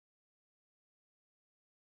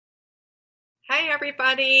Hi,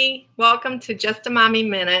 everybody. Welcome to Just a Mommy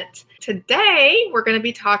Minute. Today, we're going to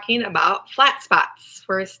be talking about flat spots.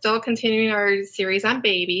 We're still continuing our series on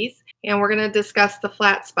babies, and we're going to discuss the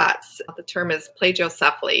flat spots. The term is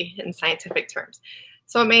plagiocephaly in scientific terms.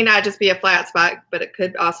 So it may not just be a flat spot, but it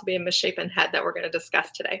could also be a misshapen head that we're going to discuss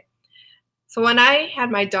today. So when I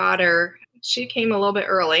had my daughter, she came a little bit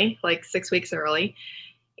early, like 6 weeks early,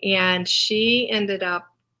 and she ended up,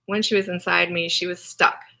 when she was inside me, she was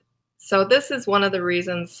stuck. So this is one of the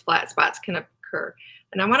reasons flat spots can occur.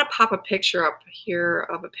 And I want to pop a picture up here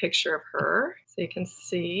of a picture of her so you can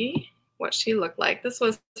see what she looked like. This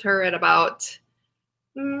was her at about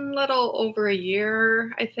little over a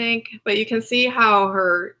year, I think. But you can see how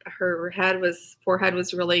her forehead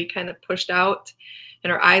was really kind of pushed out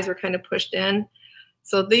and her eyes were kind of pushed in.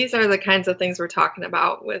 So these are the kinds of things we're talking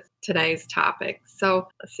about with today's topic. So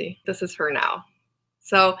let's see, this is her now.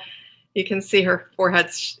 So you can see her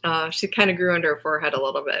forehead, she kind of grew under her forehead a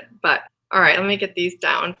little bit. But all right, let me get these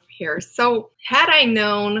down here. So had I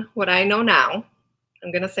known what I know now,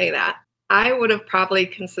 I'm going to say that, I would have probably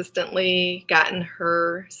consistently gotten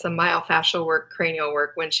her some myofascial work, cranial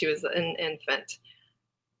work when she was an infant.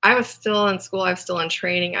 I was still in school. I was still in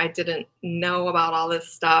training. I didn't know about all this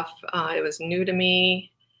stuff. It was new to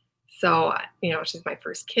me. So, she's my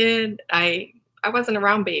first kid. I wasn't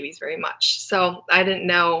around babies very much. So I didn't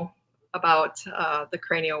know about the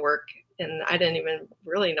cranial work, and I didn't even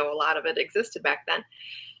really know a lot of it existed back then.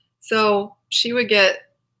 So she would get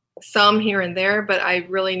some here and there, but I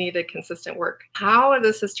really needed consistent work. How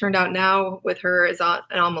this has turned out now with her as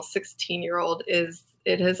an almost 16-year-old is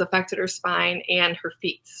it has affected her spine and her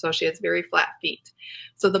feet. So she has very flat feet.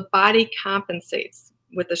 So the body compensates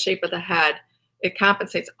with the shape of the head. It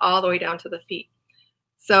compensates all the way down to the feet.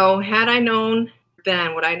 So had I known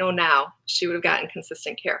then what I know now, she would have gotten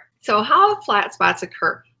consistent care. So how flat spots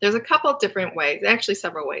occur? There's a couple of different ways, actually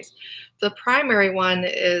several ways. The primary one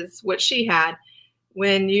is what she had.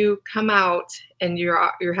 When you come out and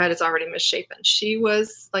your head is already misshapen. She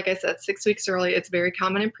was, like I said, 6 weeks early. It's very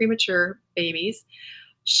common in premature babies.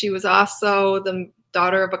 She was also the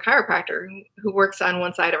daughter of a chiropractor who works on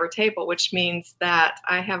one side of her table, which means that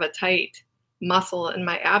I have a tight muscle in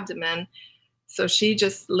my abdomen. So she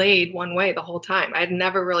just laid one way the whole time. I'd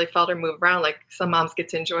never really felt her move around like some moms get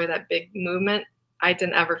to enjoy that big movement. I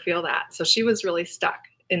didn't ever feel that. So she was really stuck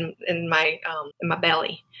in my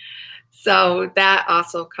belly. So that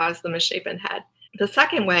also caused the misshapen head. The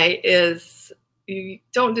second way is you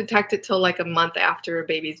don't detect it till like a month after a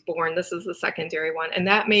baby's born. This is the secondary one. And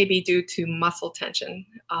that may be due to muscle tension.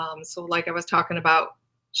 So like I was talking about,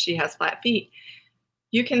 she has flat feet.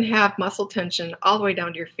 You can have muscle tension all the way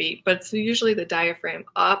down to your feet, but it's usually the diaphragm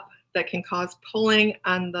up that can cause pulling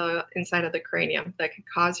on the inside of the cranium that can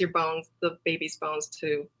cause your bones, the baby's bones,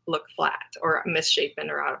 to look flat or misshapen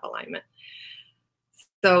or out of alignment.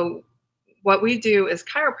 So what we do as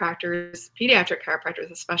chiropractors, pediatric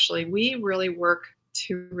chiropractors especially, we really work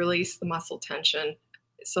to release the muscle tension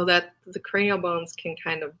so that the cranial bones can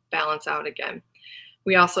kind of balance out again.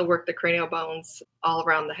 We also work the cranial bones all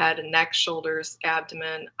around the head and neck, shoulders,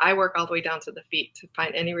 abdomen. I work all the way down to the feet to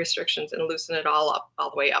find any restrictions and loosen it all up, all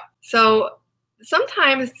the way up. So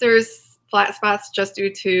sometimes there's flat spots just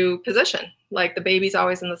due to position, like the baby's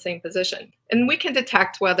always in the same position. And we can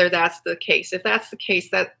detect whether that's the case. If that's the case,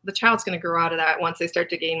 that the child's going to grow out of that once they start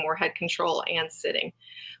to gain more head control and sitting.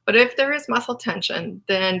 But if there is muscle tension,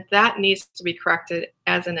 then that needs to be corrected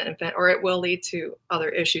as an infant, or it will lead to other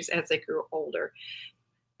issues as they grow older.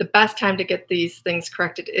 The best time to get these things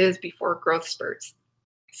corrected is before growth spurts.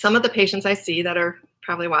 Some of the patients I see that are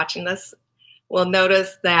probably watching this will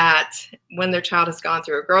notice that when their child has gone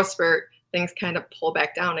through a growth spurt, things kind of pull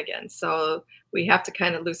back down again. So we have to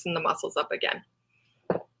kind of loosen the muscles up again.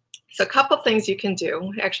 So a couple things you can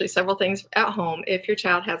do, actually several things at home if your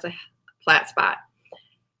child has a flat spot.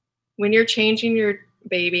 When you're changing your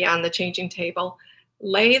baby on the changing table,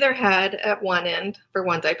 lay their head at one end for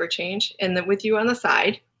one diaper change and then with you on the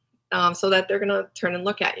side so that they're going to turn and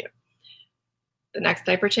look at you. The next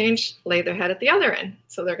diaper change, lay their head at the other end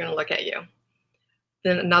so they're going to look at you.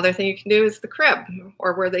 Then another thing you can do is the crib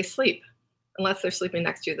or where they sleep. Unless they're sleeping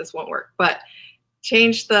next to you, this won't work. But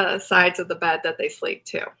change the sides of the bed that they sleep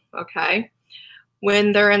to, okay?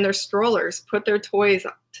 When they're in their strollers, put their toys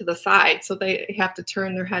to the side so they have to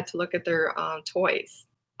turn their head to look at their toys.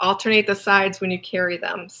 Alternate the sides when you carry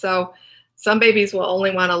them. So some babies will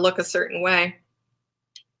only want to look a certain way.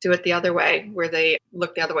 Do it the other way, where they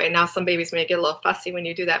look the other way. Now, some babies may get a little fussy when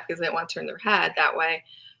you do that because they don't want to turn their head that way,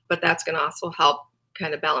 but that's going to also help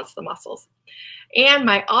kind of balance the muscles. And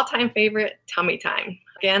my all-time favorite, tummy time.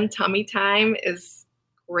 Again, tummy time is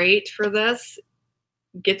great for this.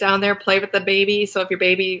 Get down there, play with the baby. So if your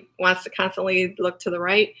baby wants to constantly look to the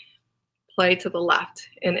right, play to the left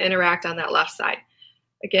and interact on that left side.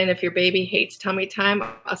 Again, if your baby hates tummy time,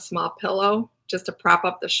 a small pillow just to prop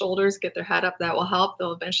up the shoulders, get their head up, that will help.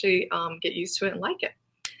 They'll eventually get used to it and like it.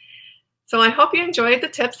 So I hope you enjoyed the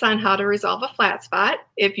tips on how to resolve a flat spot.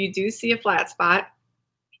 If you do see a flat spot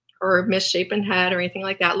or a misshapen head or anything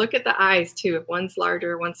like that, look at the eyes too. If one's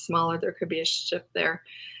larger, one's smaller, there could be a shift there.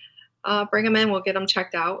 Bring them in, we'll get them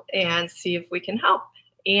checked out and see if we can help.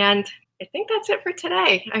 And I think that's it for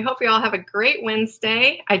today. I hope you all have a great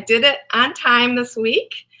Wednesday. I did it on time this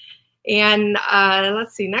week. And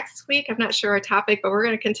let's see, next week, I'm not sure our topic, but we're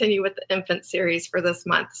going to continue with the infant series for this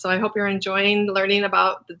month. So I hope you're enjoying learning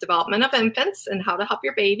about the development of infants and how to help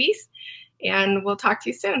your babies. And we'll talk to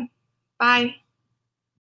you soon. Bye.